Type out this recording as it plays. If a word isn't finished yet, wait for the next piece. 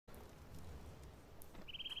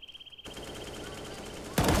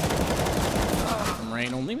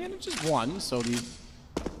Rain only manages one, so the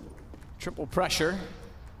triple pressure.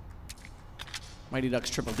 Mighty Ducks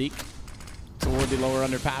triple deke toward the lower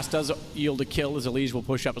underpass does yield a kill as Elige will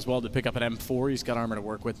push up as well to pick up an M4. He's got armor to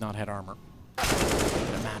work with, not head armor.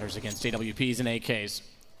 It matters against AWPs and AKs.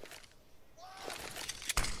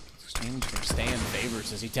 Stan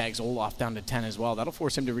favors as he tags Olaf down to 10 as well. That'll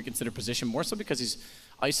force him to reconsider position, more so because he's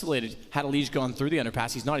isolated. Had Elige gone through the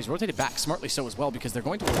underpass, he's not. He's rotated back smartly so as well because they're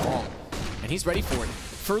going to go long. And he's ready for it.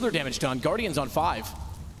 Further damage done. Guardians on 5.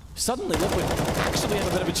 Suddenly Liquid actually have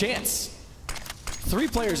a bit of a chance. 3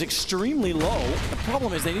 players extremely low. The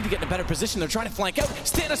problem is they need to get in a better position. They're trying to flank out.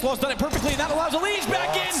 Stanislaw's done it perfectly, and that allows Elige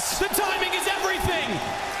back in. The timing is everything.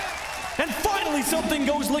 And finally something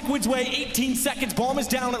goes Liquid's way. 18 seconds, bomb is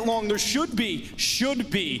down at long. There should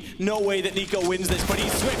be no way that Nico wins this, but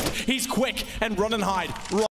he's swift, he's quick, and run and hide.